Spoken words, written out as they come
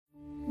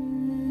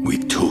We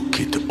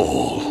took it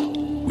all.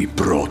 We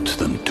brought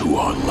them to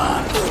our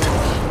land.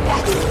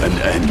 An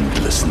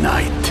endless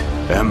night,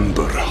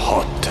 ember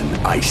hot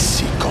and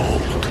icy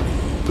cold.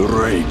 The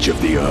rage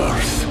of the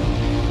earth.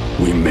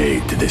 We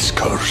made this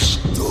curse.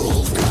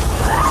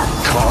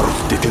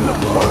 Carved it in the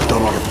blood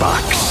on our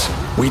backs.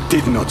 We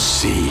did not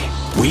see.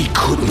 We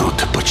could not,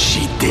 but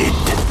she did.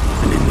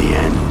 And in the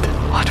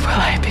end... What will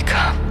I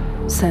become?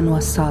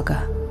 Senua's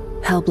Saga.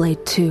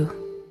 Hellblade 2.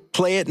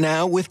 Play it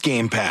now with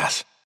Game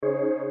Pass.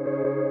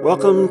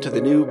 Welcome to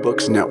the New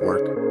Books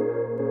Network.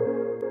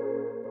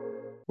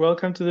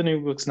 Welcome to the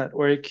New Books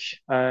Network.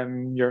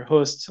 I'm your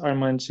host,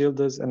 Armand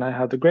Childes, and I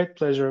have the great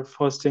pleasure of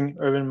hosting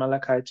Ervin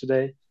Malakaj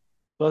today.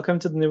 Welcome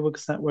to the New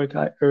Books Network,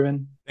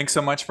 Ervin. Thanks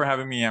so much for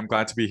having me. I'm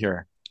glad to be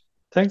here.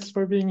 Thanks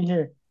for being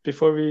here.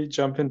 Before we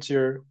jump into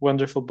your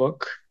wonderful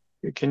book,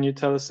 can you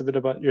tell us a bit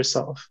about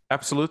yourself?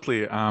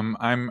 Absolutely. I'm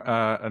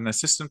an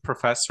assistant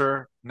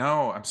professor.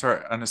 No, I'm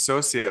sorry, an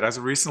associate. As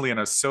of recently, an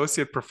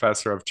associate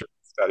professor of German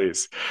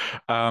Studies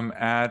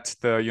at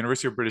the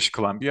University of British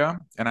Columbia.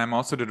 And I'm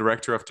also the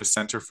director of the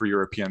Center for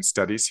European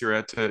Studies here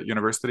at the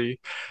university.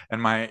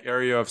 And my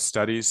area of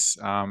studies,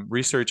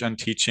 research and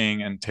teaching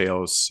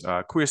entails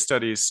queer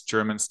studies,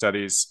 German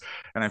studies,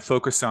 and I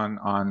focus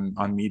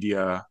on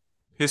media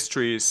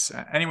histories,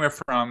 anywhere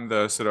from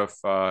the sort of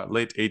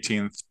late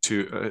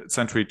 18th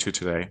century to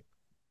today.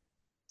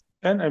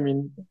 And I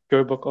mean,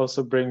 your book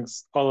also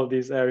brings all of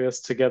these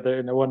areas together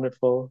in a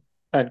wonderful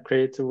and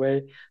creative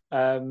way.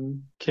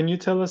 Can you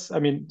tell us,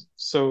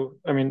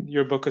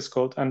 your book is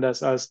called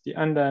Anders as the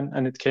Andern,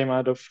 and it came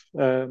out of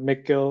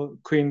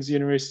McGill-Queen's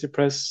University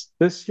Press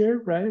this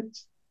year, right?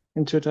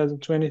 In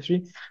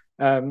 2023.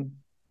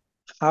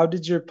 How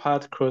did your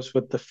path cross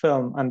with the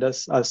film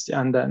Anders as the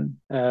Andern?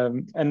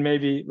 And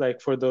maybe, like,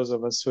 for those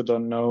of us who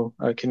don't know,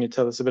 can you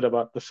tell us a bit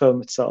about the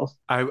film itself?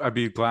 I'd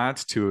be glad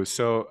to.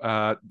 So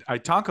I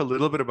talk a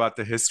little bit about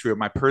the history of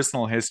my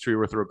personal history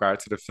with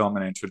regard to the film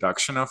and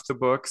introduction of the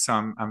book. So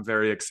I'm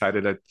very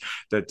excited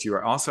that you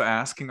are also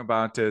asking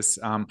about this.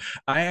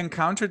 I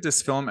encountered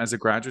this film as a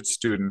graduate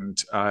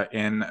student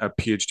in a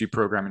PhD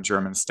program in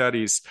German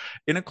studies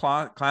in a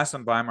class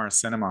on Weimar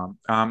cinema.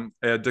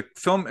 The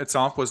film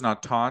itself was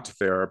not taught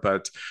there,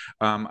 but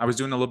I was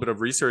doing a little bit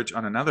of research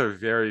on another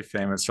very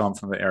famous film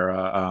from the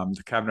era,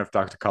 The Cabinet of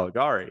Dr.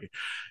 Caligari.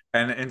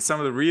 And in some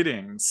of the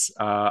readings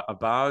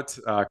about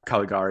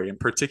Caligari, in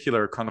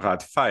particular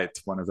Konrad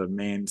Veidt, one of the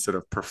main sort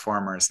of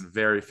performers and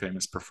very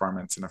famous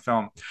performance in the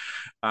film,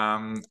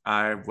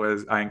 I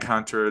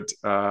encountered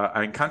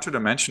a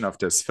mention of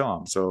this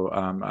film. So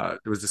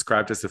it was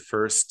described as the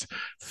first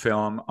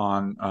film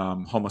on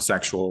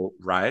homosexual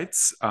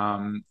rights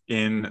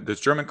in the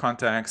German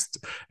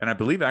context, and I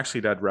believe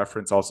actually that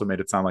reference also made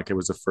it sound like it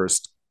was the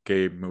first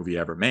gay movie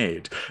ever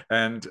made,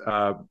 and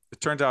it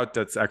turned out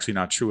that's actually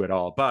not true at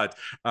all. But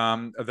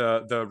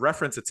the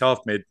reference itself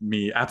made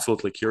me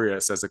absolutely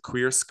curious. As a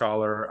queer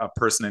scholar, a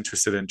person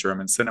interested in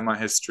German cinema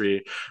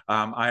history,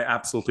 I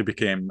absolutely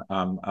became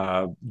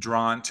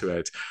drawn to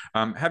it.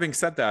 Having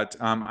said that,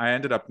 I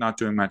ended up not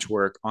doing much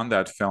work on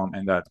that film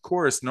in that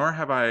course, nor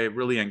have I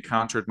really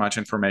encountered much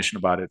information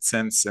about it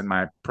since in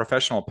my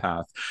professional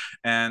path.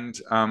 And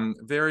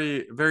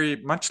very, very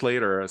much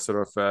later,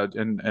 sort of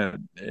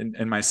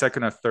in my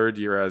second or third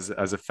year as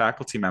a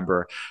faculty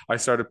member, I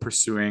started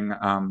pursuing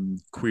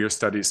queer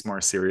studies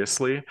more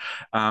seriously,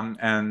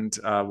 and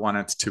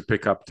wanted to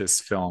pick up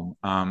this film,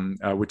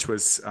 which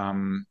was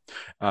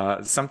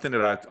something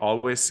that I've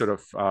always sort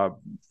of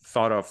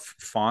thought of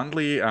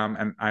fondly,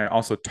 and I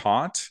also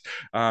taught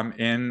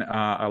in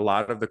a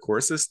lot of the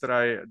courses that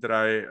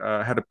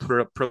I had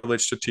a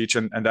privilege to teach,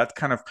 and that's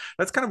kind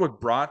of what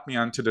brought me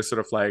onto this sort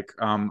of like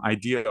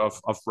idea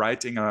of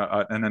writing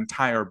an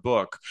entire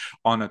book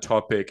on a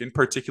topic, in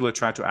particular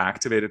try to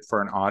activate it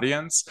for an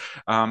audience,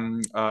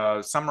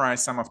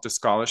 summarize some of the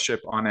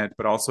scholarship on it,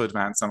 but also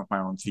advance some of my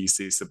own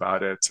theses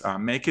about it,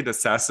 make it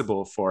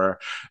accessible for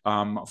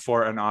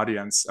an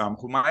audience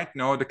who might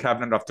know the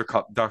Cabinet of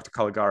Dr.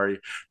 Caligari,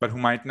 but who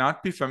might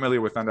not be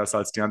familiar with Anders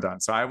als die Andern.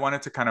 So I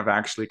wanted to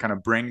actually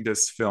bring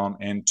this film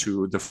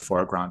into the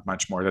foreground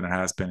much more than it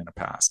has been in the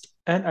past.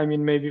 And I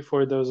mean, maybe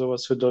for those of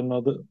us who don't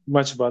know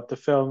much about the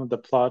film, the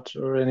plot,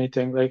 or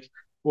anything, like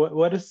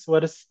what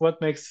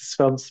makes this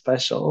film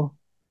special?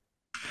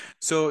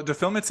 So the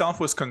film itself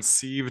was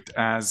conceived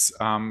as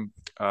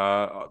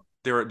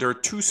there are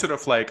two sort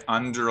of like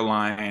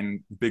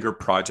underlying bigger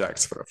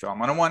projects for the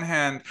film. On the one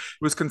hand, it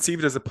was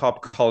conceived as a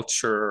pop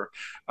culture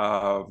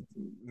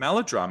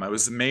melodrama. It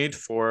was made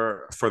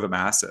for the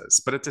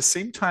masses, but at the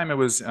same time, it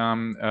was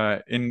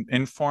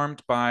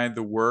informed by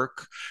the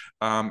work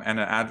and an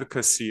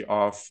advocacy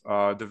of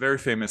the very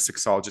famous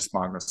sexologist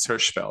Magnus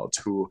Hirschfeld,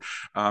 who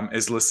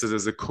is listed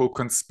as a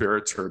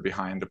co-conspirator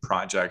behind the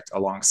project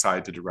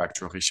alongside the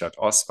director Richard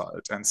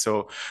Oswald. And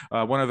so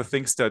one of the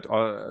things that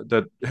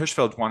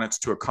Hirschfeld wanted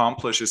to accomplish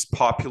accomplish is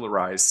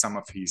popularize some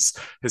of his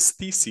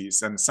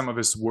theses and some of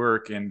his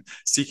work in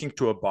seeking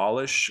to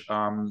abolish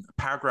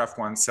paragraph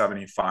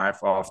 175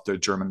 of the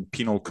German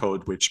Penal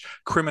Code, which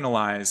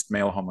criminalized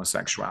male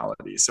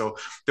homosexuality. So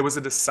there was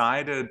a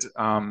decided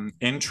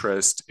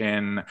interest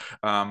in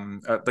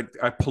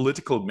a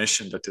political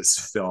mission that this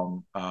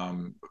film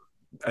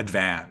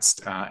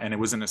advanced, and it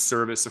was in the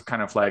service of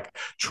kind of like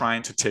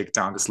trying to take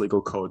down this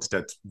legal code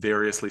that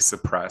variously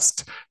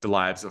suppressed the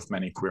lives of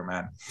many queer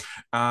men.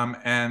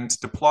 And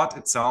the plot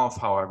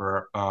itself,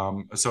 however,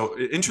 so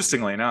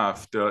interestingly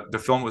enough,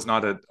 the film was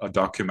not a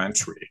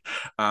documentary.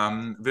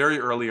 Very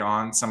early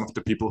on, some of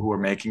the people who were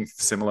making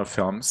similar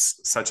films,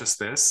 such as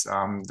this,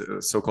 the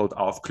so-called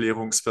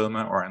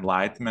Aufklärungsfilme or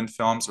enlightenment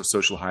films or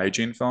social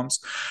hygiene films,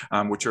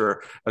 which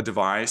are a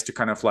device to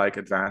kind of like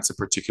advance a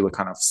particular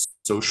kind of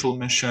social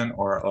mission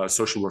or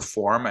social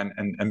reform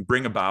and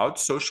bring about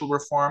social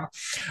reform,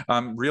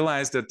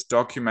 realized that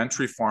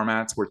documentary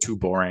formats were too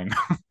boring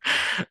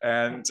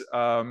and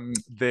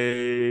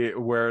they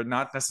were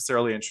not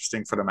necessarily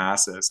interesting for the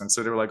masses. And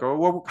so they were like, oh,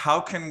 well, how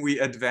can we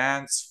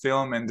advance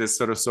film in this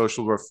sort of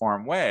social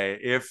reform way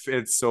if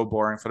it's so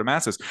boring for the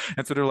masses?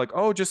 And so they're like,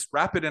 oh, just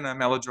wrap it in a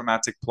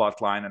melodramatic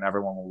plot line and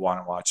everyone will want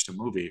to watch the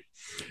movie.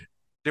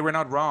 They were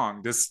not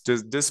wrong.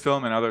 This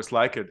film and others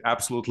like it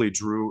absolutely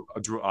drew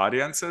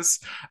audiences.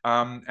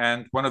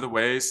 And one of the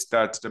ways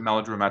that the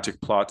melodramatic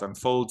plot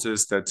unfolds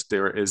is that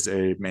there is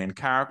a main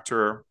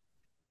character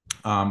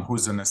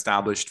who's an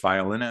established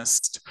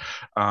violinist,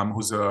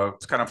 who's a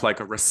kind of like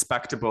a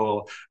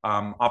respectable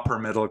upper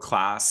middle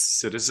class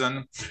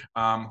citizen,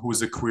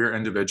 who's a queer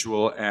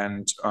individual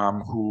and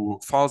who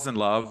falls in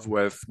love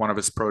with one of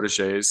his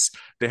proteges.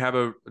 They have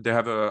a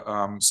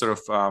sort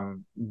of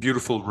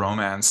beautiful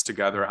romance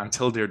together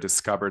until they're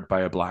discovered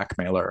by a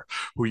blackmailer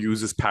who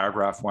uses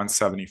paragraph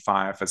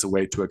 175 as a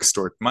way to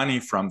extort money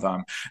from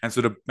them. And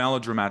so the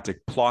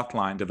melodramatic plot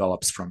line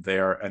develops from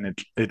there, and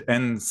it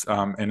ends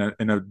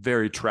in a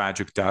very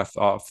tragic death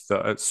of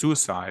the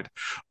suicide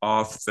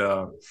of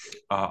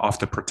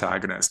the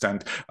protagonist.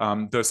 And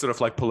the sort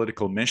of like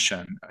political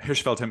mission,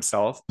 Hirschfeld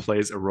himself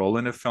plays a role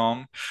in the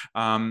film.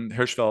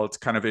 Hirschfeld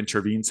kind of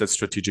intervenes at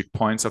strategic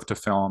points of the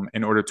film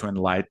in order to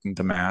enlighten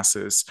the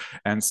masses.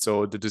 And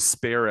so the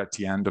despair at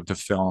the end of the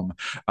film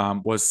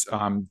was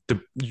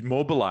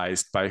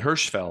mobilized by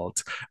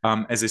Hirschfeld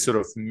as a sort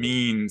of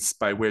means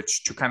by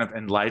which to kind of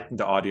enlighten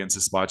the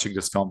audiences watching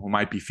this film who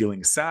might be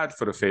feeling sad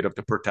for the fate of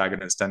the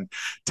protagonist and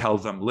tell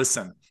them,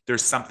 listen,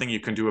 there's something you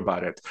can do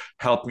about it.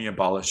 Help me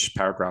abolish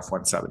paragraph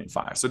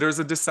 175. So there's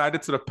a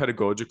decided sort of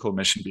pedagogical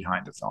mission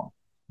behind the film.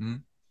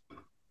 Mm-hmm.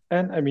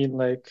 And I mean,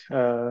 like,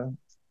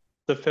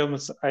 the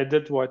films, I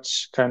did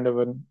watch kind of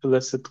an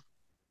illicit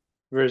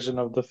version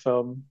of the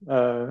film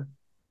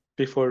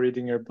before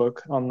reading your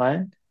book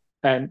online.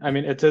 And I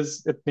mean, it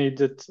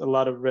needed a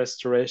lot of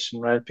restoration,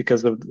 right?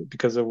 Because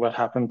of what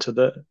happened to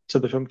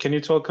the film. Can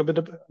you talk a bit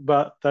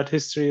about that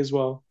history as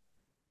well?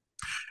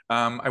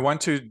 I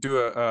want to do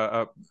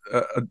a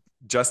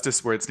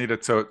justice where it's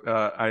needed. So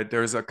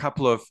there's a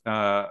couple of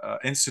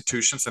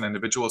institutions and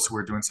individuals who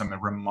are doing some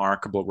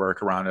remarkable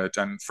work around it.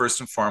 And first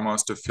and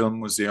foremost, the Film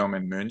Museum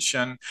in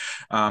München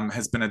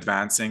has been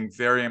advancing,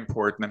 very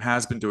important, and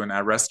has been doing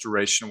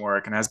restoration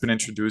work and has been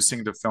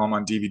introducing the film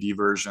on DVD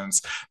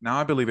versions. Now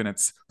I believe in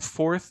its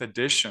 4th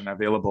edition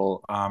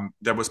available,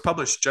 that was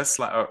published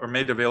or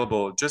made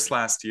available just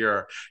last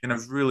year in a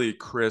really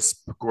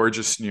crisp,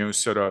 gorgeous new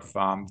sort of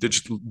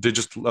digital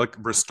like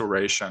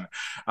restoration.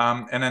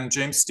 And then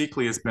James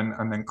Steakley has been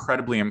an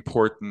incredibly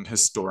important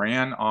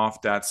historian of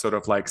that sort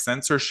of like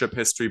censorship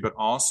history, but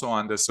also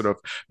on this sort of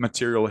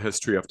material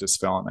history of this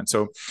film. And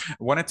so I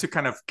wanted to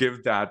kind of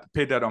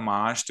pay that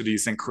homage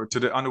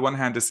to on the one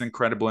hand, this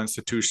incredible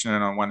institution,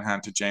 and on one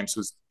hand to James,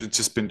 who's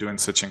just been doing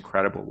such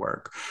incredible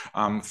work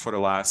for the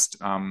last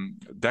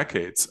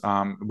decades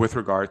with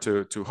regard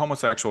to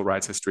homosexual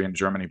rights history in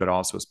Germany, but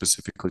also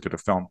specifically to the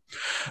film.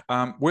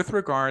 With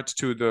regard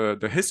to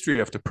the history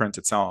of the print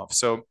itself.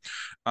 So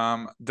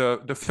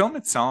the film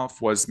itself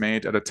was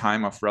made at a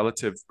time of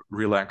relative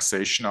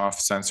relaxation of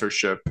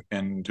censorship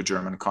in the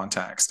German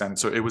context. And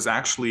so it was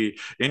actually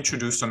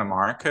introduced on the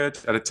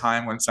market at a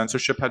time when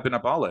censorship had been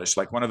abolished.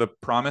 Like one of the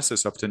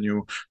promises of the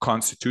new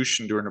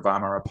constitution during the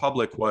Weimar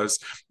Republic was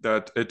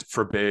that it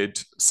forbade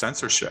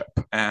censorship.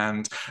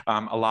 And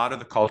a lot of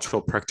the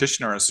cultural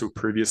practitioners who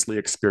previously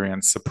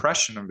experienced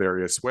suppression in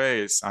various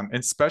ways,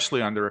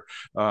 especially under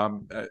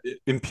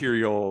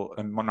imperial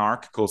and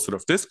monarchical sort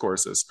of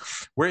discourses,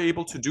 were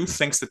able to do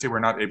things that they were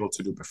not able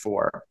to do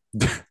before.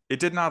 It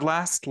did not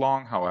last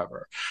long,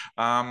 however.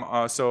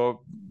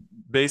 So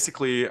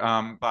basically,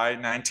 by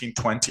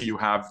 1920, you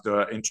have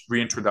the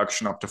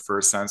reintroduction of the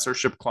first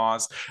censorship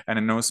clause, and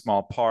in no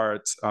small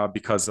part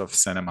because of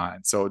cinema.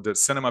 And so the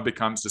cinema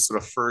becomes the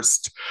sort of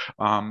first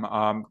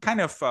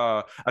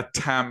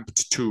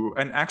attempt to,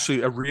 and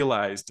actually a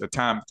realized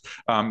attempt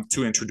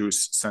to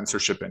introduce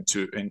censorship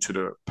into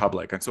the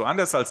public. And so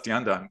Anders als die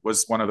Andern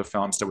was one of the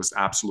films that was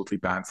absolutely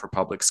banned for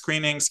public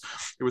screenings.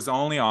 It was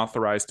only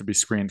authorized to be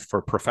screened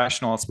for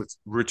professionals,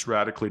 which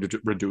radically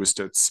reduced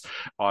its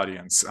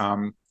audience.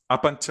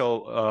 Up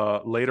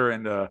until later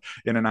in the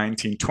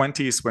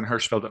 1920s, when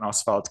Hirschfeld and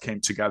Oswald came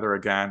together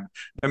again,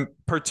 in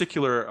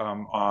particular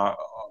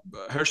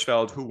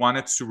Hirschfeld, who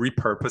wanted to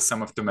repurpose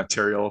some of the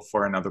material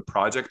for another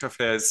project of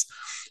his,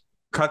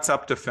 cuts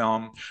up the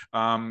film,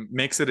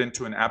 makes it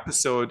into an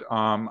episode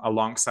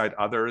alongside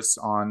others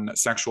on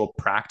sexual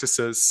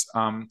practices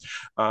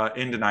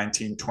in the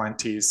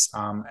 1920s.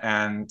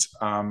 And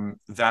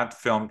that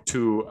film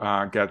too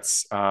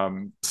gets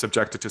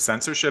subjected to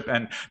censorship.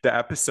 And the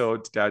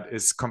episode that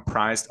is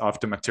comprised of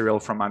the material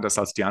from Anders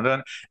als die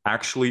Andern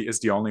actually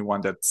is the only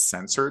one that's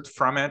censored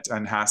from it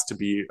and has to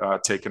be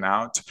taken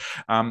out.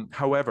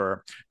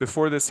 However,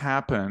 before this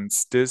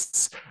happens,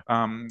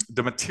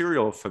 the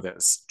material for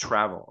this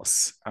travels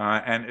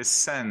and is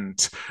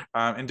sent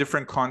in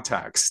different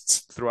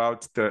contexts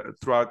throughout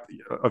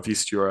of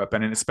East Europe,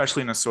 and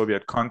especially in a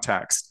Soviet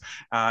context.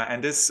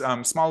 And this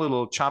small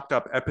little chopped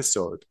up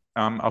episode,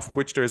 of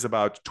which there's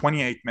about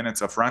 28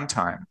 minutes of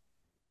runtime,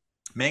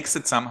 makes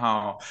it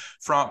somehow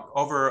from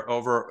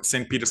over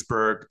St.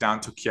 Petersburg down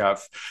to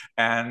Kiev,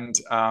 and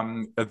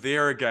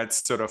there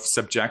gets sort of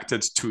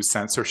subjected to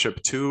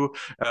censorship too.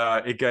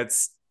 It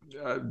gets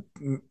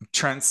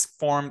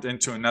transformed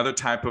into another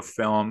type of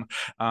film,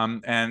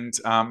 and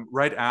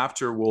right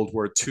after World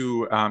War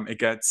II,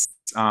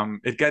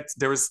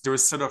 there was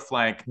sort of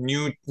like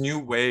new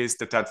ways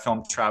that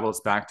film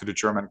travels back to the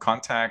German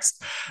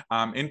context,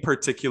 in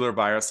particular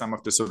via some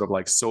of the sort of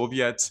like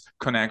Soviet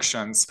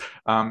connections,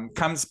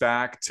 comes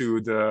back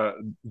to the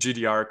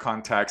GDR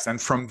context,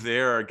 and from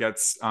there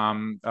gets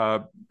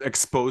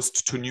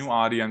exposed to new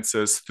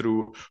audiences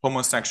through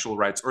homosexual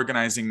rights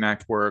organizing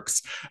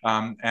networks,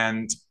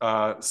 and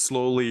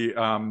slowly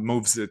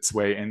moves its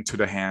way into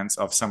the hands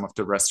of some of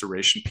the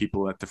restoration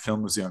people at the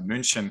Film Museum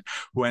München,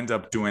 who end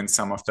up doing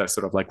some of that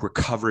sort of like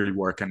recovery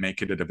work and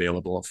making it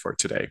available for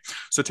today.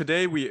 So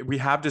today we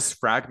have this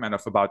fragment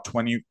of about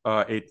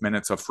 28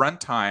 minutes of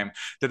runtime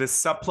that is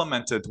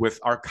supplemented with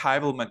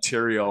archival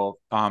material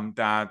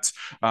that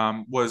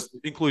was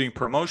including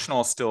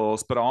promotional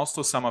stills, but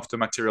also some of the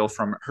material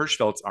from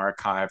Hirschfeld's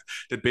archive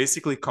that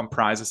basically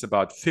comprises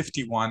about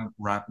 51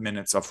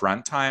 minutes of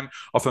runtime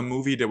of a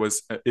movie that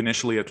was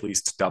initially at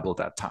least double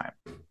that time.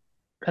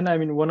 And I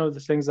mean, one of the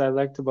things I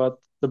liked about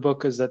the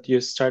book is that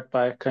you start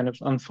by kind of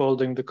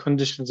unfolding the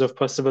conditions of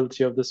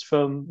possibility of this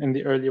film in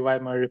the early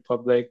Weimar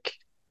Republic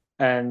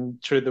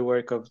and through the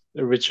work of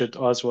Richard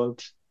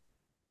Oswald.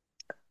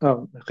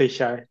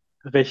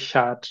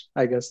 Richard,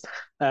 I guess.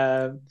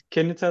 Can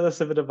you tell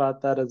us a bit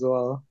about that as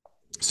well?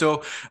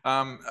 So,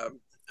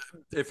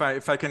 if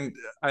I can,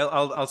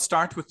 I'll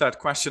start with that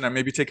question and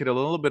maybe take it a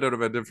little bit out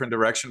of a different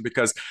direction,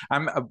 because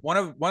I'm one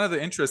of the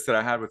interests that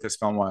I had with this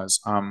film was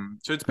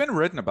so it's been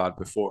written about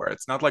before.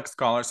 It's not like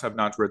scholars have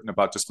not written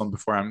about this film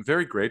before. I'm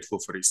very grateful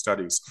for these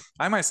studies.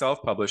 I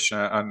myself published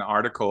an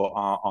article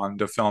on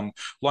the film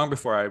long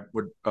before I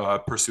would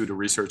pursue the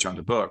research on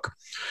the book.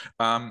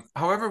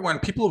 However, when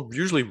people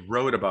usually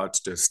wrote about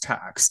this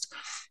text,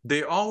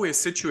 they always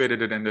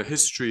situated it in the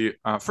history,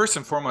 first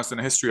and foremost, in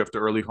the history of the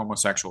early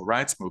homosexual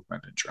rights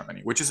movement in Germany,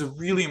 which is a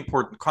really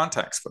important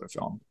context for the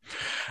film.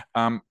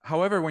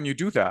 However, when you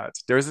do that,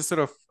 there's a sort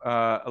of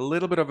a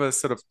little bit of a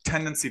sort of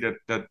tendency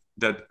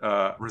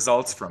that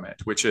results from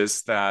it, which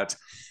is that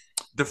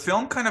the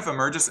film kind of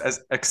emerges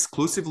as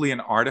exclusively an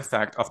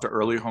artifact of the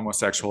early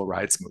homosexual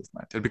rights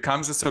movement. It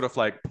becomes a sort of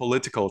like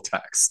political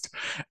text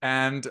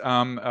and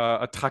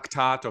a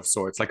tractate of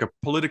sorts, like a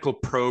political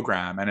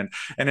program, and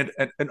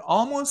it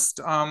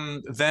almost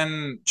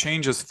then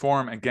changes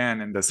form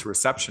again in this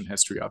reception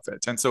history of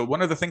it. And so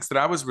one of the things that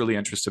I was really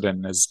interested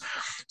in is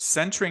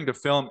centering the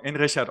film in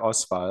Richard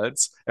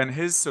Oswald's and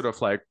his sort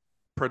of like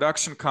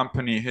production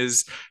company,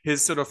 his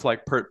sort of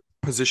like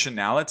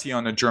positionality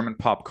on the German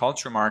pop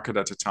culture market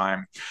at the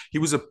time. He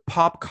was a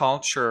pop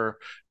culture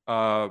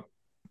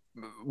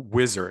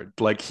wizard.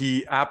 Like,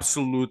 he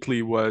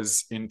absolutely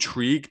was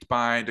intrigued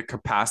by the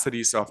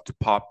capacities of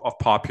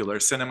popular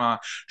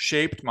cinema,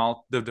 shaped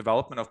the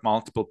development of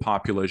multiple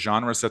popular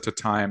genres at the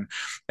time,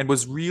 and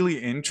was really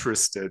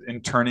interested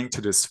in turning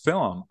to this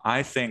film,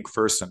 I think,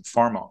 first and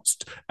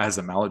foremost, as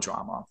a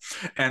melodrama.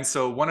 And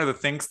so one of the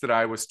things that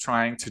I was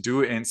trying to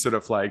do in sort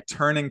of like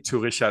turning to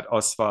Richard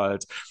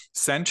Oswald,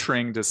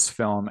 centering this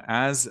film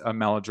as a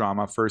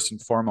melodrama first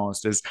and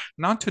foremost, is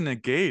not to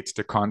negate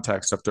the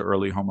context of the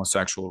early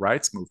homosexual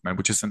rights movement,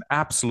 which is an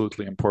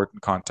absolutely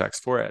important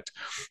context for it,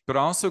 but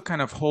also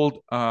kind of hold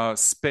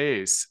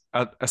space,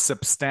 a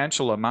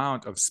substantial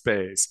amount of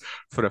space,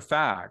 for the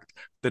fact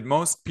that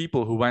most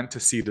people who went to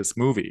see this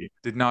movie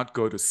did not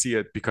go to see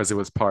it because it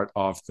was part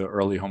of the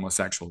early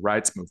homosexual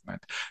rights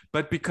movement,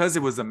 but because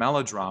it was a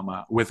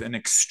melodrama with an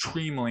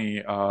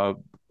extremely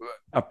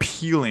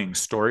appealing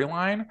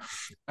storyline,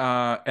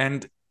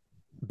 and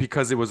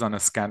because it was on a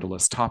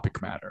scandalous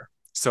topic matter.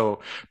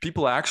 So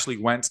people actually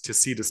went to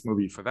see this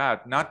movie for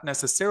that, not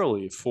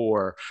necessarily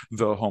for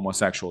the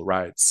homosexual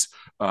rights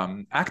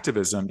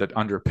activism that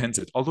underpins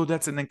it, although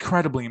that's an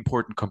incredibly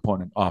important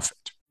component of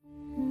it.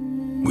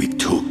 We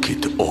took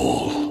it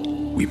all.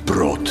 We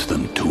brought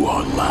them to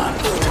our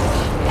land.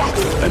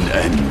 An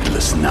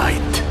endless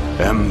night,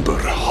 ember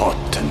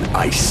hot and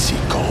icy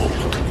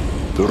cold.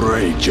 The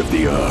rage of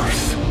the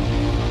earth.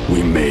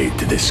 We made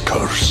this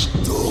curse.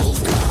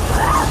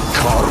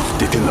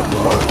 Carved it in the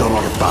blood on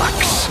our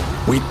backs.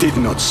 We did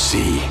not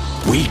see.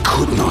 We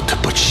could not,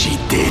 but she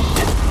did.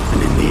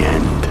 And in the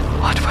end...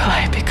 What will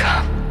I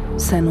become?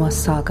 Senua's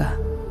Saga.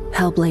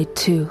 Hellblade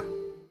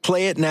 2.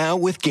 Play it now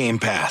with Game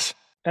Pass.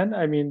 And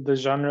I mean, the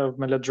genre of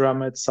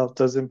melodrama itself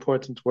does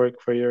important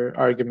work for your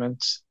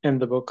argument in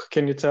the book.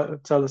 Can you tell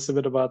us a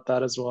bit about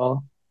that as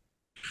well?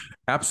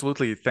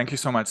 Absolutely. Thank you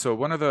so much. So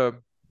one of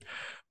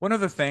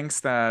the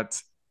things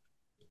that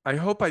I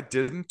hope I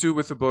didn't do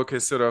with the book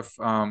is sort of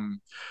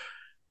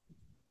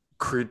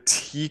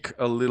critique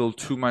a little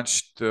too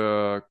much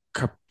the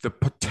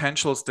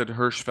potentials that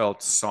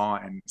Hirschfeld saw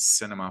in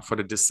cinema for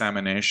the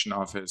dissemination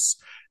of his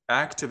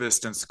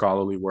activist and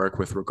scholarly work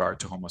with regard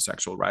to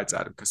homosexual rights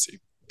advocacy.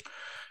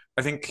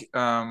 I think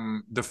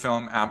the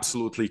film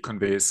absolutely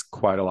conveys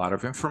quite a lot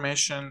of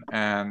information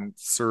and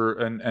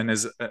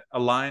is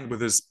aligned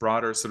with his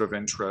broader sort of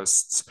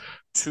interests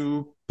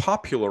to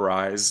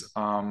popularize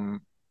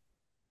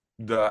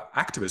the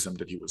activism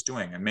that he was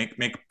doing and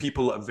make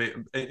people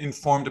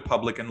inform the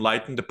public,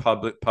 enlighten the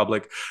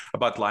public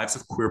about lives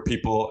of queer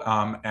people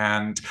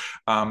and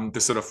the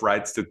sort of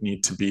rights that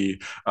need to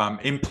be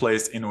in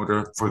place in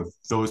order for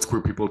those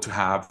queer people to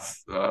have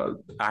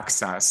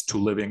access to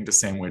living the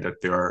same way that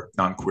their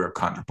non-queer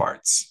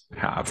counterparts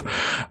have.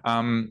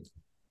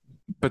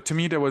 But to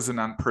me, there was an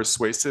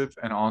unpersuasive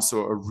and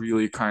also a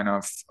really kind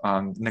of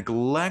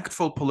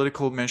neglectful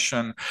political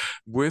mission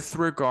with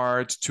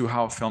regard to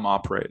how film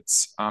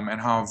operates and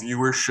how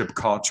viewership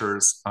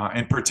cultures,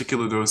 in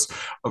particular those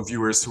of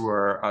viewers who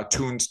are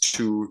tuned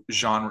to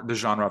the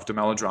genre of the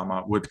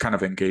melodrama, would kind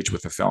of engage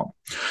with the film.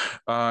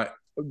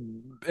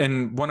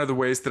 And one of the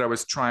ways that I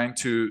was trying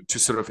to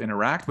sort of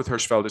interact with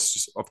Hirschfeld is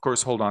just, of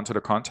course, hold on to the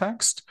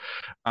context,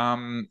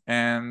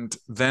 and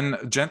then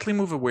gently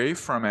move away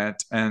from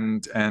it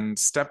and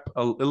step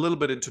a little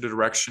bit into the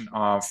direction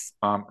of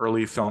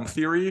early film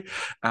theory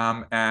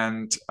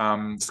and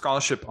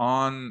scholarship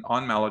on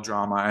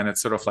melodrama and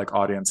its sort of like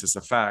audiences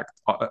effect,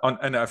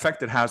 and the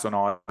effect it has on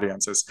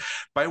audiences,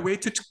 by way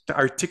to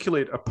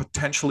articulate a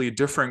potentially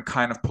different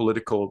kind of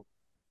political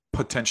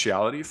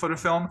potentiality for the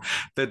film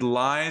that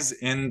lies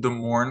in the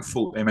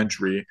mournful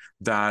imagery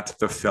that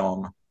the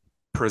film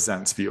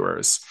presents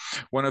viewers.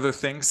 One of the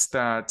things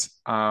that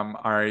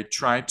I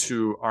try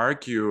to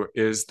argue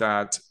is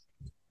that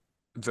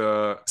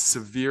the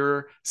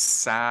severe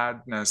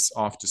sadness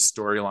of the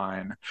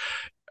storyline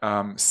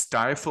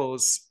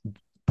stifles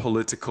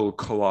political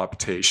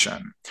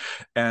co-optation.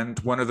 And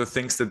one of the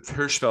things that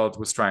Hirschfeld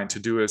was trying to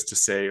do is to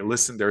say,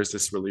 listen, there's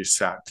this really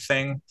sad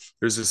thing.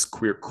 There's this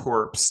queer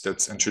corpse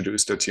that's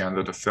introduced at the end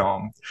of the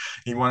film.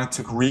 He wanted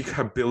to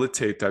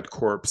rehabilitate that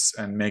corpse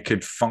and make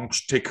it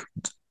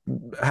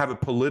have a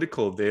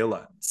political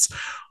valence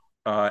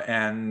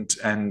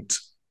and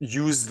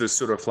use the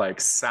sort of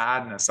like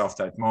sadness of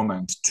that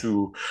moment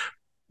to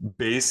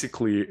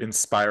basically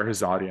inspire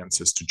his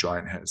audiences to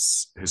join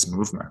his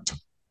movement.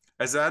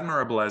 As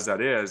admirable as that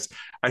is,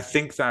 I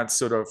think that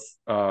sort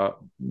of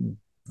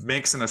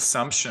makes an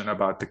assumption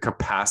about the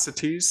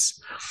capacities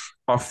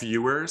of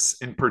viewers,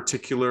 in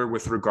particular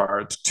with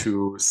regard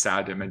to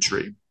sad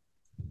imagery.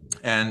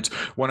 And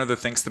one of the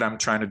things that I'm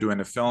trying to do in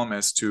the film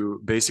is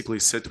to basically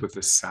sit with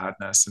this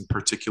sadness, in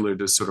particular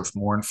this sort of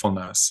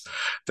mournfulness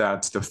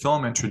that the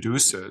film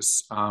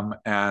introduces,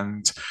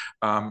 and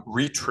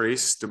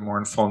retrace the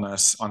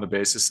mournfulness on the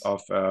basis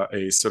of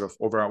a sort of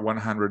over a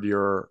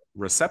 100-year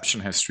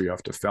reception history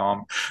of the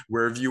film,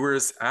 where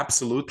viewers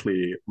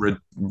absolutely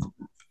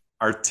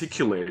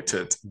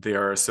articulated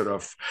their sort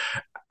of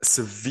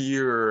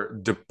severe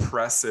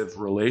depressive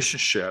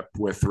relationship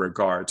with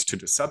regard to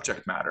the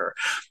subject matter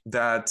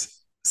that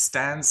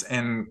stands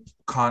in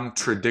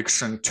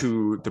contradiction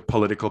to the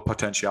political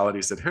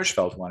potentialities that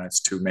Hirschfeld wanted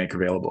to make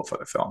available for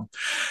the film.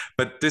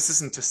 But this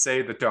isn't to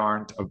say that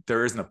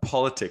there isn't a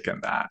politic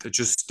in that. It's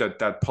just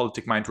that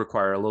politic might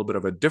require a little bit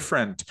of a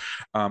different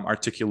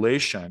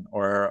articulation,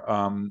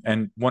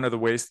 and one of the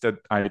ways that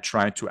I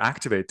try to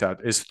activate that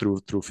is through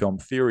film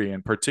theory,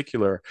 in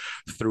particular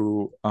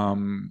through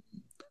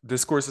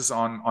discourses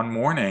on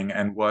mourning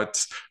and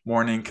what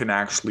mourning can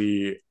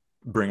actually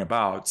bring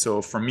about. So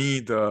for me,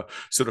 the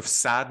sort of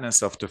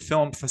sadness of the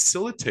film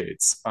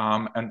facilitates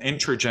an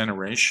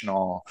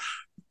intergenerational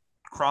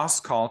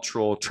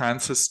cross-cultural,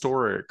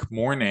 transhistoric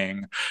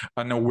mourning,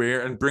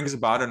 and brings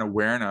about an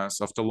awareness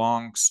of the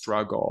long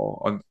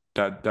struggle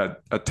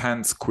that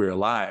attends queer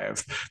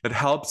life, that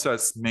helps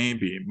us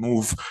maybe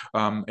move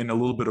in a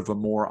little bit of a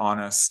more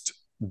honest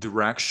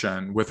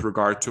direction with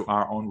regard to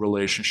our own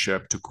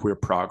relationship to queer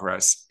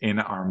progress in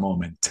our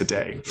moment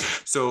today.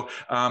 So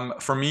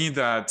for me,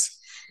 that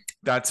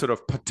sort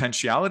of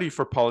potentiality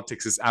for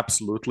politics is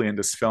absolutely in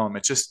this film.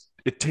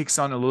 It takes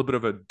on a little bit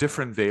of a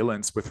different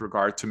valence with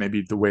regard to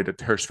maybe the way that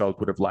Hirschfeld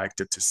would have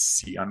liked it to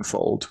see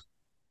unfold.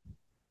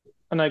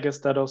 And I guess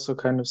that also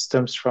kind of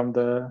stems from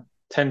the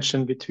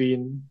tension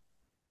between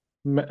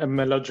a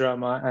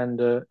melodrama and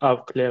a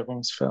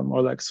Aufklärungsfilm,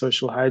 or like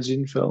social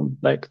hygiene film,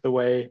 like the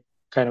way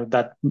I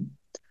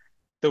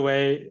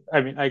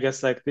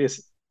guess like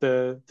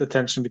the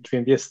tension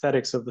between the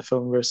aesthetics of the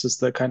film versus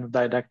the kind of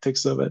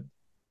didactics of it.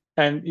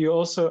 And you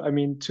also, I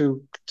mean,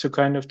 to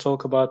kind of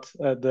talk about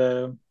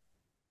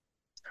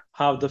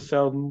how the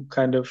film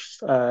kind of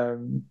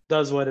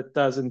does what it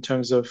does in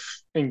terms of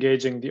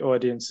engaging the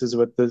audiences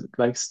with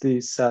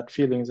these sad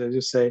feelings, as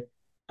you say.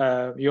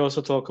 You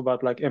also talk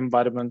about like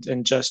embodiment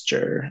in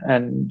gesture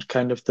and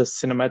kind of the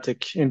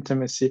cinematic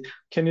intimacy.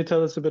 Can you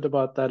tell us a bit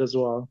about that as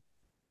well?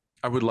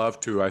 I would love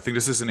to. I think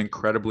this is an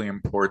incredibly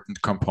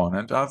important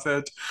component of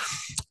it.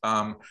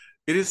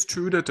 It is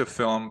true that the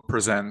film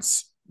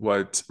presents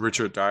what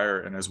Richard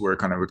Dyer in his work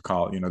kind of would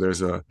call,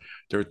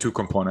 there are two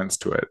components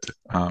to it.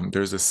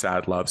 There's a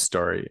sad love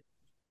story,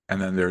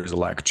 and then there's a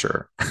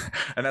lecture.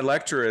 And that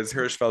lecture is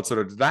Hirschfeld's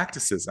sort of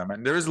didacticism.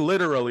 And there's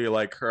literally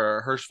like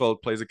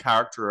Hirschfeld plays a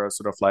character, a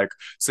sort of like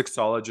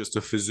sexologist,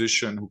 a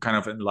physician who kind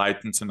of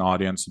enlightens an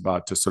audience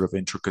about the sort of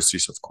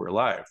intricacies of queer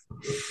life.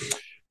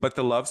 But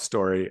the love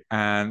story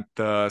and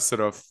the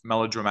sort of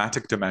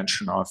melodramatic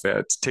dimension of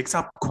it takes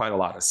up quite a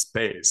lot of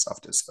space of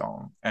this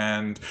film.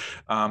 And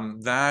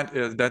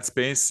that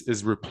space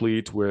is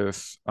replete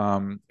with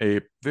a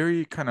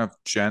very kind of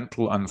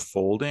gentle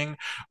unfolding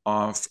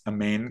of a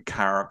main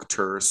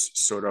character's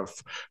sort of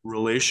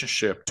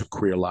relationship to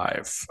queer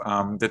life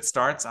that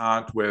starts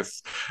out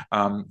with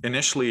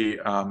initially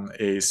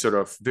a sort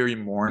of very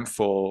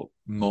mournful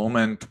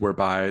moment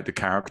whereby the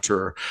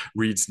character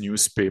reads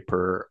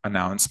newspaper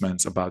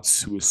announcements about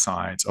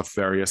suicides of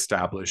very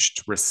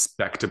established,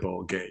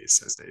 respectable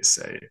gays, as they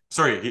say.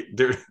 Sorry,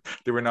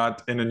 they were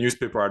not in the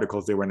newspaper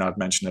articles. They were not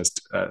mentioned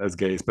as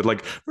gays, but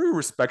like very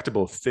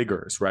respectable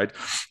figures, right?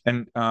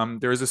 And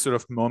there is a sort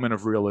of moment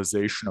of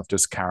realization of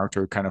this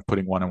character kind of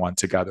putting one and one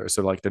together.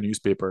 So like the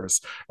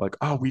newspapers, like,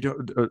 oh, we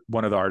don't.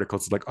 One of the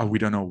articles is like, oh, we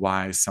don't know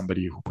why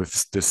somebody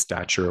with this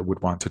stature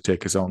would want to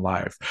take his own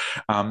life.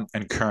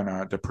 And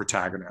Körner, the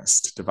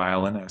protagonist, the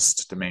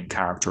violinist, the main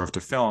character of the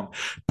film,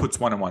 puts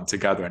one and one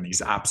together, and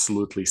he's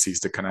absolutely sees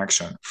the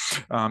connection.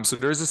 So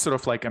there's a sort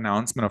of like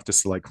announcement of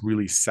this like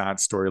really sad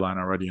storyline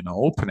already in the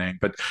opening,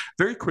 but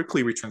very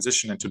quickly we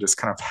transition into this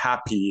kind of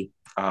happy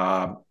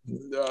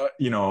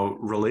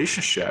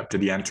relationship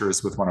that he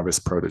enters with one of his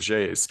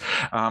proteges.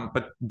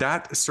 But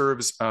that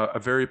serves a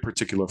very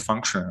particular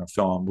function in a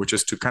film, which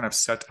is to kind of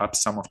set up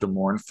some of the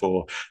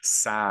mournful,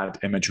 sad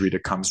imagery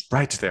that comes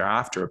right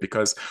thereafter,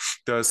 because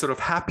the sort of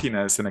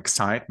happiness and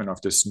excitement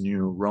of this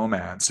new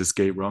romance, this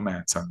gay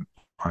romance on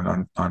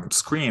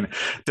screen,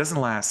 doesn't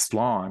last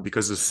long,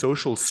 because the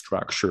social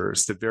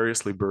structures that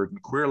variously burden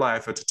queer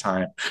life at the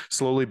time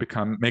slowly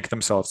make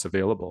themselves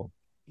available.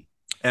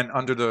 And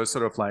under the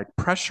sort of like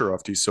pressure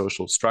of these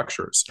social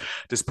structures,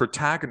 this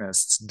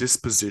protagonist's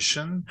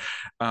disposition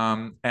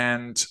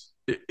and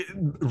it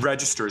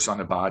registers on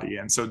the body.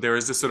 And so there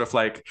is this sort of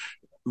like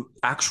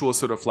actual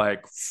sort of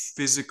like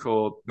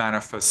physical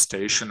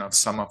manifestation of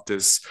some of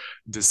this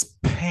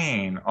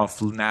pain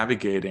of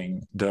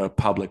navigating the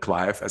public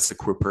life as a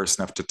queer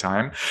person of the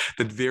time,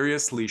 that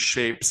variously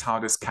shapes how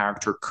this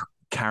character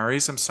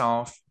carries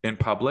himself in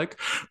public,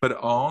 but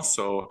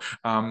also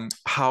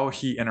how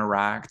he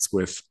interacts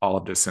with all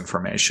of this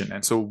information.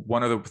 And so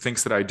one of the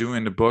things that I do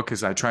in the book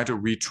is I try to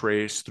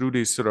retrace through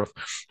these sort of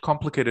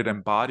complicated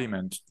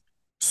embodiment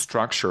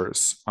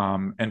structures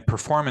and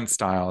performance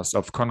styles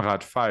of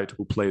Konrad Veit,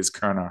 who plays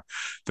Körner,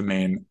 the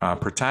main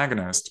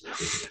protagonist.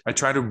 I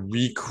try to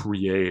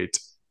recreate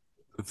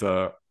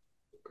the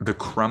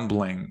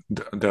crumbling,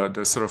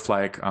 the sort of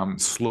like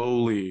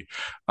slowly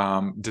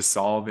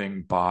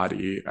dissolving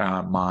body,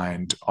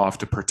 mind of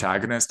the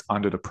protagonist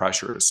under the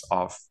pressures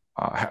of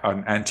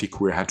an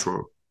anti-queer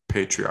hetero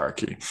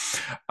patriarchy.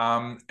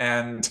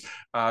 And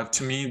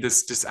to me,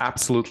 this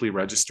absolutely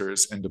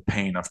registers in the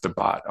pain of the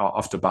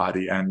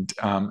body, and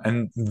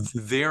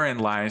therein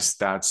lies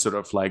that sort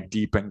of like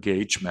deep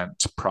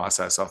engagement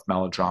process of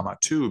melodrama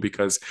too,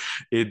 because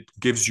it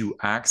gives you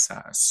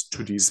access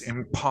to these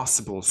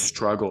impossible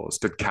struggles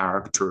that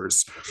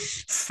characters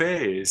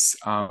face,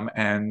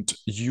 and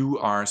you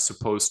are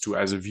supposed to,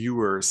 as a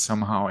viewer,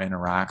 somehow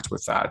interact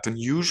with that. And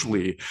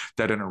usually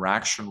that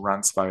interaction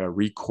runs via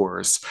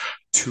recourse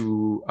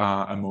to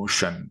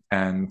emotion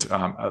and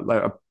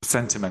a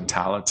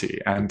sentimentality.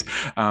 And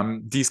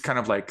these kind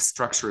of like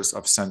structures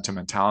of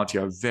sentimentality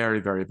are very,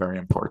 very, very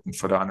important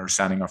for the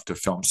understanding of the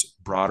film's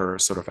broader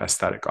sort of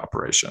aesthetic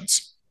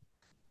operations.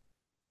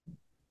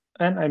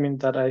 And I mean,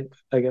 that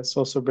I guess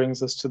also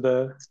brings us to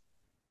the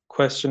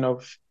question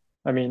of,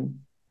 I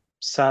mean,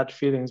 sad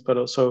feelings, but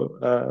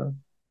also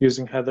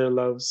using Heather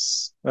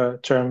Love's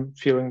term,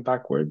 feeling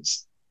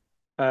backwards.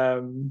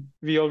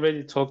 We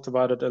already talked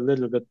about it a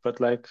little bit, but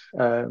like,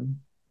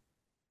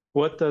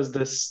 what does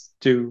this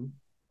do?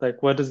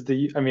 Like, what is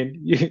the, I mean,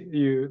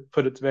 you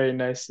put it very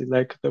nicely,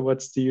 like,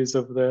 what's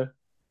the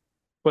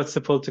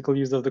political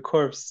use of the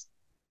corpse?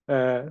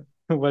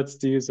 What's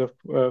the use of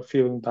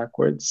feeling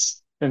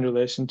backwards in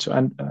relation to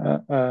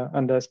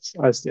Anders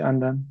as the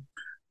Andern?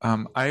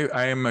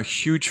 I am a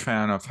huge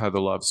fan of Heather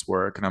Love's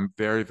work, and I'm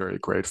very, very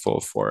grateful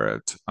for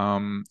it.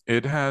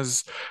 It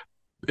has,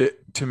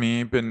 to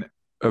me, been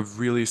a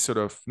really sort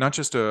of not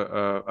just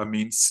a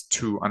means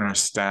to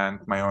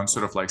understand my own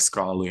sort of like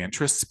scholarly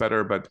interests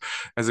better, but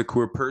as a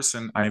queer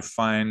person, I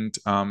find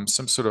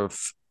some sort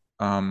of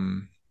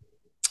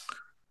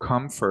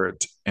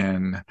comfort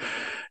in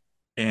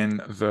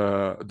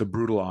the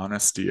brutal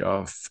honesty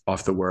of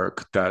the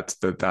work that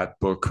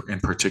book in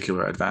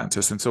particular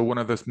advances. And so one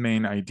of the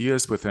main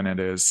ideas within it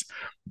is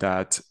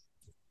that,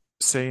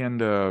 say, in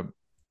the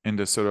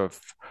sort of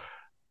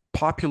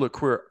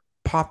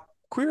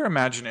queer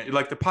imagination,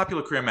 like the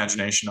popular queer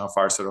imagination of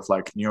our sort of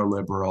like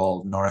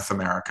neoliberal North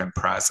American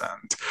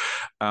present,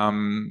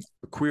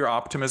 queer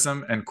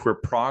optimism and queer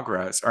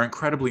progress are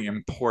incredibly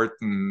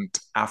important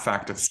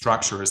affective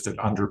structures that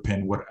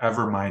underpin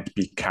whatever might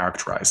be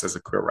characterized as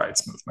a queer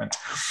rights movement,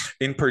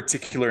 in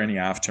particular in the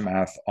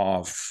aftermath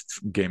of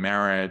gay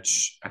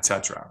marriage,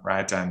 etc.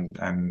 Right?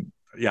 And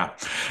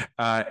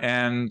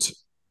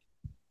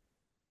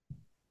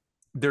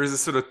there is a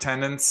sort of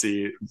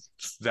tendency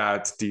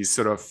that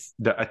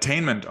the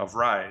attainment of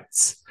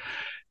rights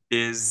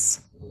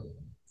is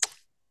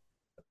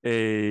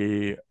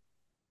a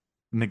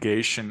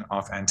negation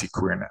of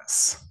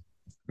anti-queerness,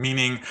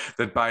 meaning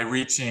that by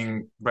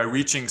reaching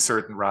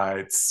certain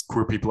rights,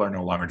 queer people are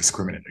no longer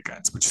discriminated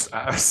against, which is,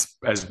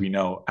 as we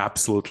know,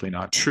 absolutely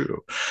not true.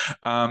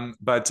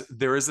 But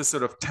there is a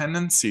sort of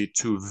tendency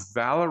to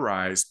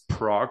valorize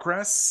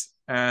progress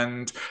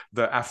and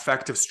the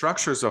affective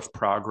structures of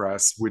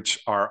progress, which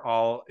are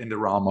all in the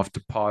realm of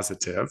the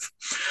positive,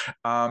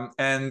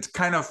 and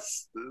kind of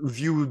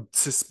viewed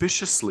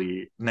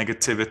suspiciously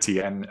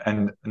negativity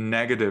and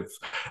negative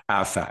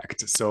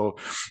affect. So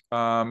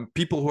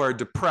people who are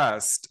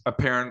depressed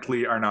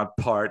apparently are not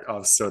part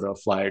of sort of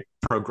like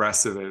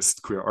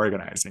progressivist queer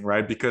organizing,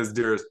 right? Because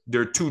they're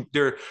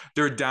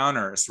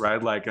downers,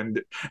 right? Like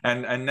and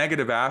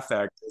negative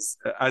affect is,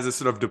 as a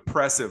sort of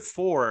depressive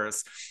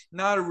force,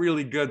 not a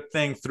really good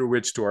thing through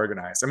which to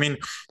organize. I mean,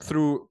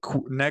 through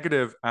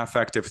negative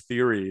affective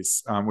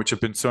theories, which have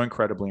been so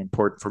incredibly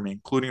important for me,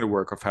 including the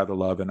work of Heather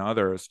Love and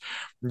others,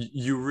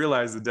 you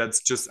realize that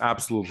that's just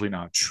absolutely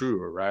not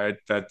true, right?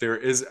 That there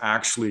is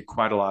actually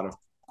quite a lot of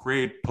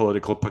great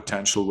political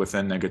potential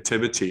within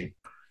negativity.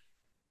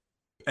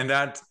 And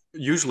that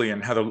usually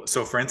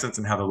for instance,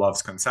 in Heather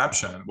Love's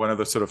conception, one of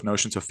the sort of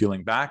notions of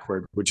feeling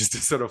backward, which is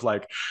this sort of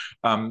like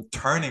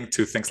turning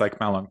to things like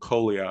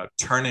melancholia,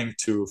 turning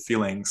to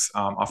feelings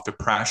of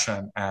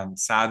depression and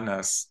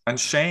sadness and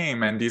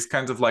shame, and these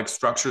kinds of like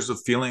structures of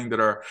feeling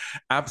that are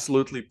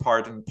absolutely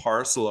part and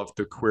parcel of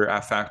the queer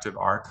affective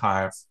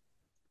archive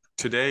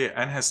today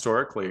and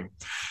historically,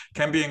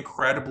 can be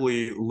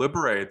incredibly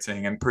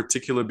liberating, in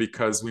particular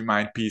because we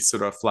might be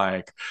sort of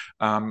like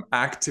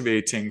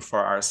activating for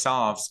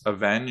ourselves a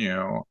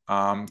venue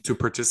to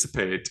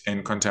participate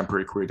in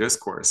contemporary queer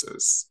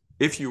discourses.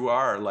 If you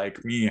are,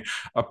 like me,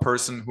 a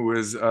person who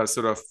is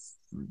sort of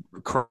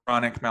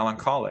chronic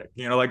melancholic,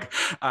 like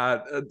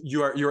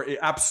you're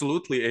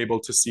absolutely able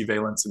to see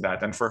valence in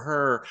that. And for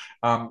her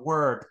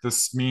work,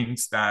 this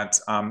means that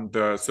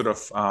the sort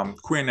of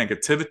queer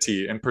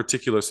negativity, in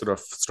particular sort of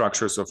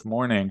structures of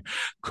mourning,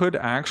 could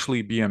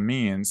actually be a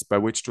means by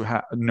which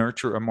to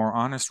nurture a more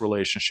honest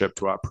relationship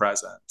to our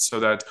present, so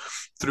that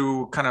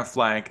through kind of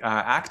like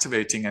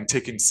activating and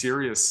taking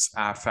serious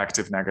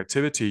affective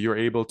negativity, you're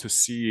able to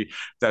see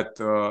that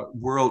the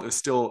world is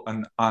still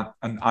an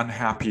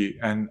unhappy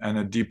and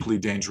a deeply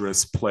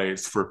dangerous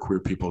place for queer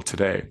people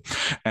today.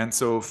 And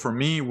so for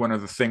me, one of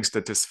the things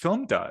that this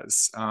film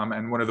does,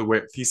 and one of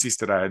the theses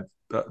that I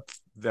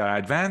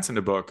advance in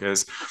the book,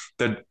 is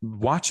that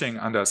watching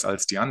Anders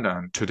als die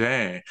Andern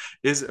today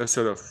is a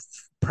sort of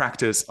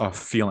practice of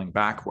feeling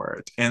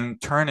backward and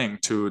turning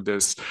to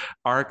this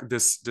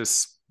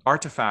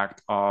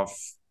artifact of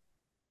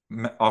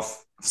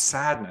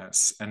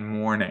sadness and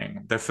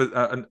mourning.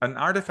 An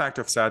artifact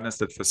of sadness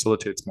that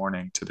facilitates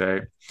mourning today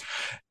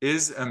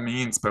is a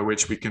means by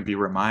which we can be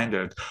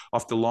reminded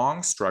of the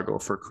long struggle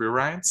for queer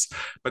rights,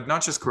 but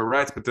not just queer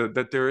rights, but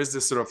that there is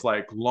this sort of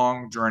like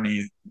long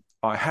journey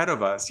ahead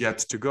of us yet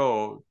to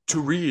go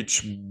to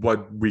reach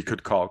what we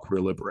could call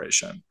queer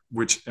liberation,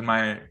 which in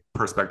my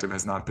perspective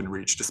has not been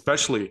reached,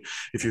 especially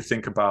if you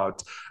think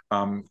about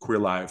queer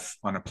life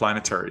on a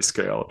planetary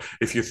scale,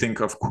 if you think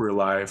of queer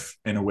life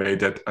in a way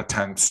that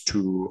attempts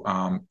to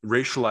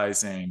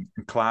racializing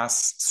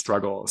class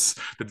struggles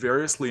that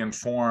variously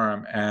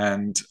inform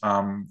and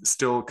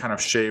still kind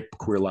of shape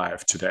queer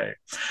life today,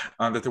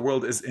 that the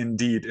world is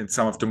indeed in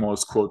some of the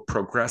most, quote,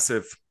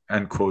 progressive,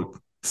 end quote,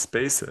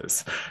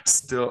 spaces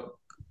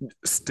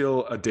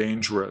still a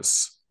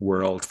dangerous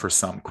world for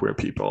some queer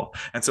people.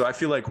 And so I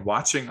feel like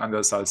watching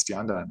Anders als die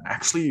Andern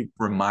actually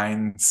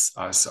reminds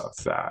us of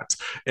that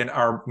in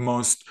our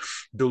most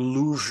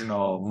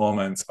delusional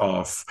moments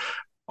of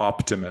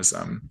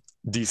optimism.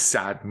 These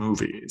sad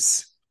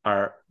movies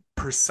are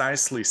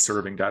precisely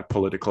serving that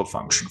political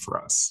function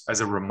for us as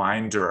a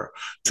reminder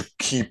to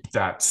keep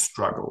that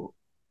struggle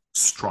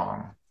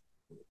strong.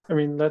 I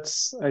mean,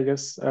 let's, I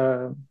guess,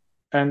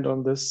 end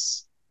on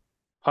this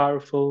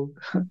powerful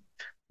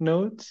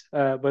note.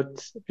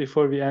 But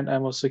before we end,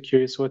 I'm also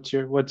curious what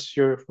you're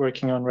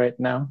working on right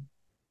now.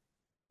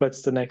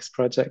 What's the next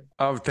project?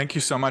 Oh, thank you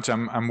so much.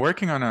 I'm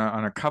working on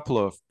a couple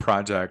of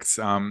projects.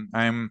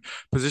 I'm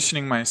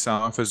positioning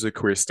myself as a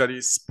queer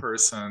studies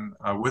person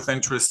with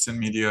interest in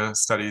media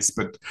studies,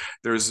 but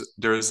there's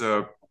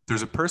a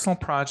personal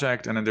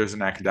project and then there's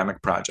an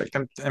academic project.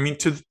 And I mean,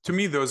 to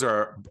me, those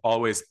are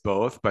always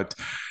both, but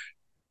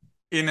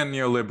in a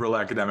neoliberal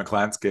academic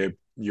landscape,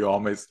 you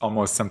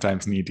almost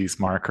sometimes need these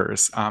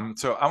markers.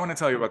 So I want to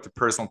tell you about the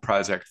personal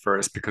project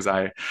first because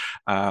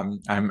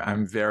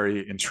I'm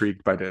very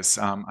intrigued by this.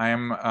 I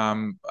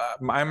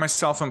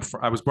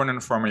was born in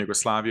former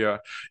Yugoslavia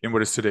in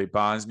what is today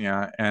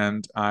Bosnia,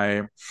 and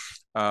I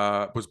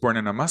was born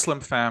in a Muslim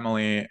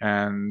family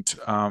and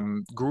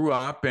grew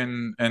up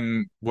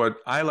in what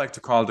I like to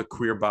call the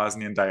queer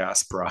Bosnian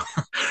diaspora.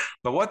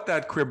 But what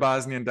that queer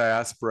Bosnian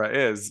diaspora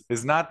is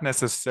not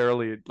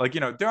necessarily like,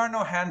 there are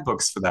no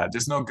handbooks for that.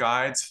 There's no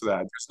guides for that.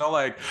 There's no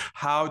like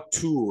how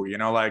to,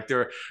 like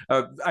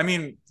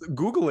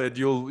Google it,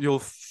 you'll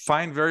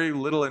find very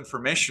little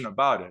information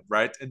about it,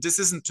 right? And this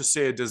isn't to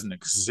say it doesn't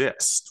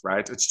exist,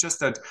 right? It's just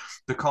that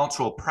the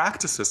cultural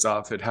practices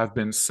of it have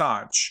been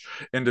such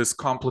in this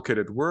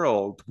complicated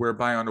world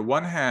whereby on the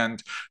one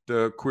hand,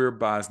 the queer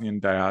Bosnian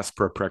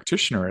diaspora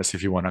practitioners,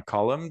 if you want to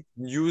call them,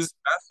 use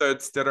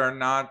methods that are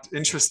not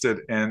interested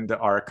in the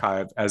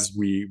archive as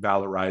we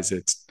valorize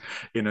it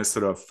in a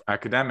sort of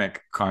academic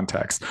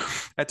context.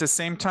 At the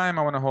same time,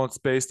 I want to hold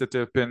space that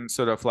there have been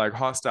sort of like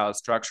hostile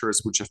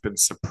structures which have been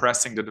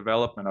suppressing the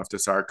development of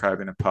this archive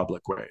in a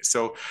public way.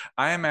 So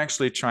I am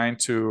actually trying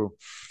to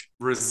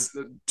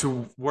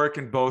work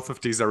in both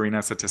of these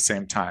arenas at the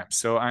same time.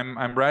 So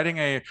I'm writing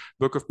a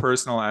book of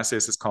personal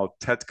essays. It's called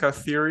Tetka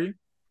Theory,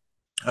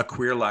 A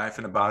Queer Life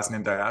in a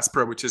Bosnian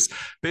Diaspora, which is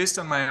based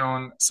on my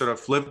own sort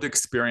of lived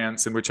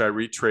experience in which I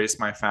retrace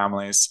my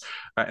family's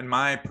and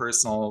my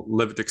personal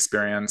lived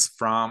experience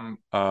from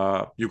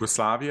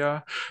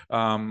Yugoslavia,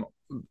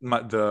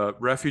 the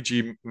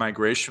refugee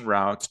migration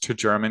route to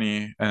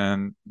Germany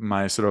and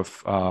my sort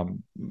of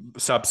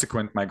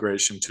subsequent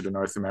migration to the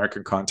North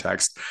American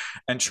context,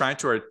 and trying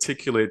to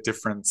articulate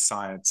different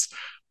sides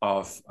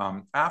of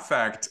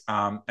affect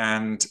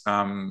and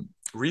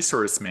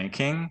resource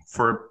making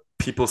for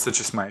people such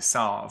as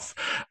myself,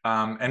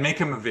 and make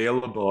them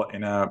available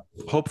in a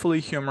hopefully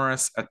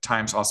humorous, at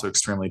times also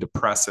extremely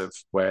depressive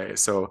way.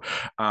 So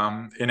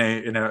in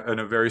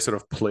a very sort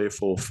of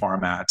playful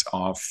format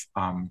of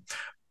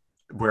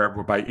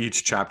whereby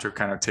each chapter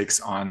kind of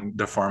takes on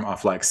the form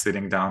of like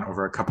sitting down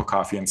over a cup of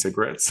coffee and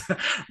cigarettes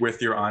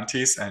with your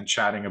aunties and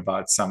chatting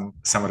about some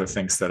of the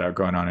things that are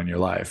going on in your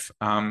life.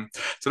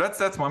 So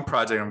that's one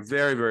project. I'm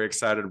very, very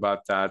excited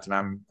about that.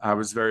 And I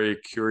was very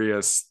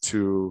curious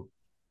to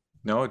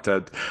note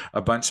that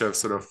a bunch of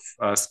sort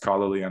of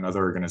scholarly and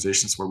other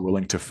organizations were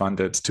willing to fund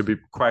it. To be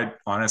quite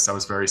honest, I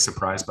was very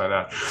surprised by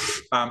that.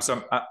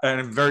 So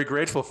I'm very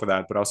grateful for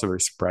that, but also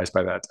very surprised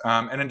by that.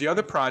 And then the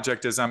other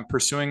project is I'm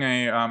pursuing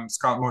a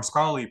more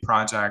scholarly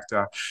project,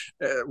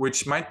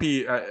 which might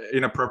be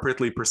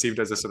inappropriately perceived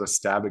as a sort of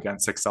stab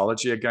against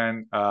sexology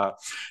again.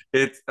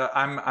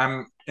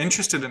 I'm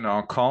interested in the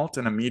occult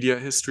and a media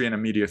history and a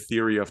media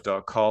theory of the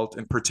occult,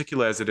 in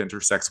particular as it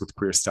intersects with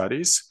queer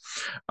studies.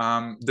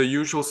 The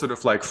usual sort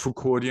of like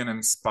Foucauldian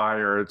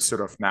inspired sort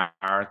of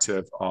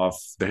narrative of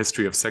the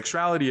history of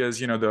sexuality is,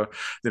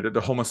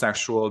 the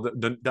homosexual,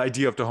 the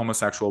idea of the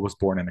homosexual was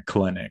born in a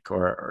clinic,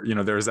 or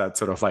there's that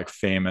sort of like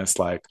famous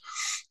like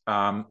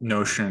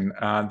notion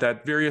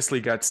that variously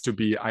gets to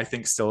be, I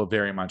think, still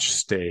very much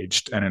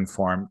staged and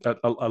informed.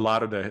 A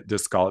lot of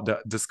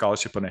the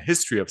scholarship on the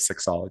history of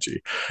sexology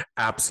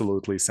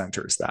absolutely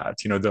centers that,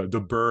 the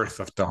birth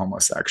of the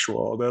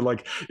homosexual. They're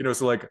like,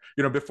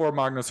 before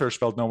Magnus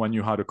Hirschfeld, no one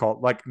knew how to call,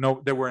 like,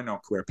 no, there were no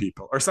queer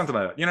people or something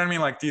like that. You know what I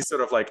mean? Like these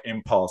sort of like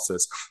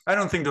impulses. I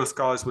don't think those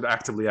scholars would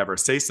actively ever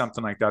say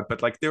something like that,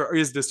 but like there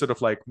is this sort of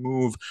like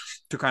move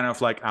to kind of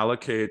like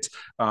allocate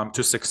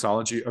to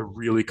sexology a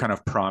really kind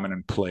of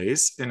prominent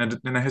place in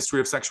a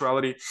history of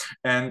sexuality.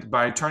 And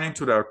by turning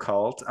to the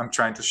occult, I'm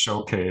trying to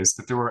showcase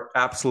that there were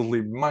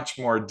absolutely much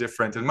more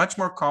different and much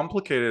more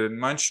complicated and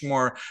much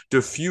more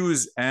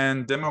diffuse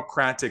and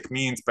democratic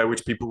means by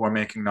which people were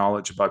making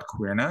knowledge about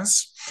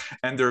queerness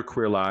and their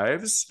queer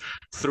lives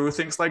through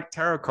things like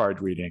tarot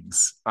card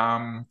readings,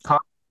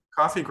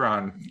 coffee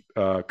ground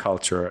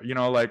culture, you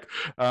know, like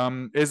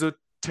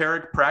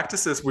esoteric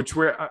practices, which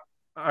were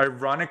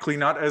ironically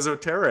not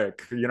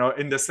esoteric, you know,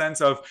 in the sense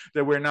of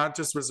that we're not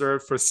just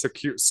reserved for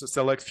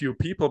select few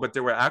people, but they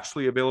were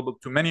actually available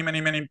to many,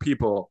 many, many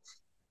people.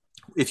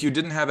 If you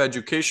didn't have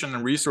education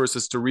and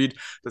resources to read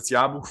das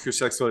Jahrbuch für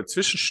sexuelle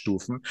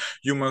Zwischenstufen,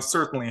 you most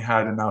certainly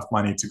had enough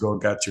money to go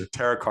get your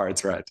tarot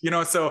cards read. You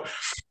know, so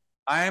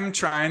I'm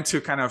trying to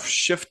kind of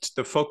shift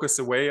the focus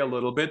away a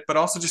little bit, but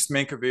also just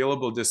make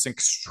available this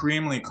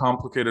extremely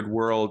complicated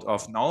world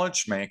of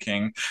knowledge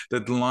making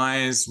that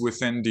lies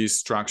within these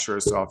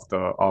structures of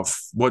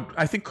what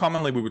I think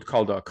commonly we would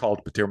call the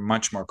occult, but they're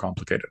much more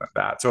complicated than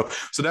that.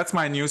 So that's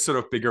my new sort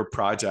of bigger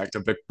project,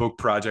 a big book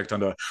project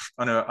on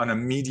a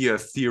media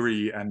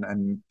theory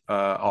and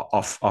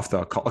of the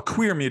occult, a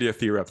queer media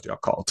theory of the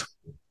occult.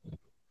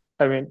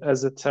 I mean,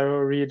 as a tarot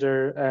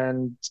reader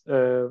and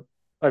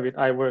I mean,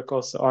 I work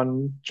also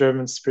on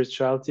German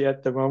spirituality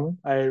at the moment.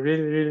 I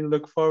really, really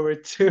look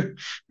forward to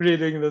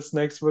reading this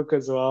next book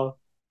as well.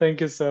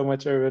 Thank you so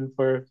much, Ervin,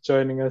 for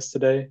joining us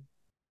today.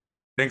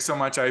 Thanks so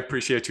much. I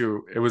appreciate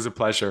you. It was a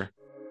pleasure.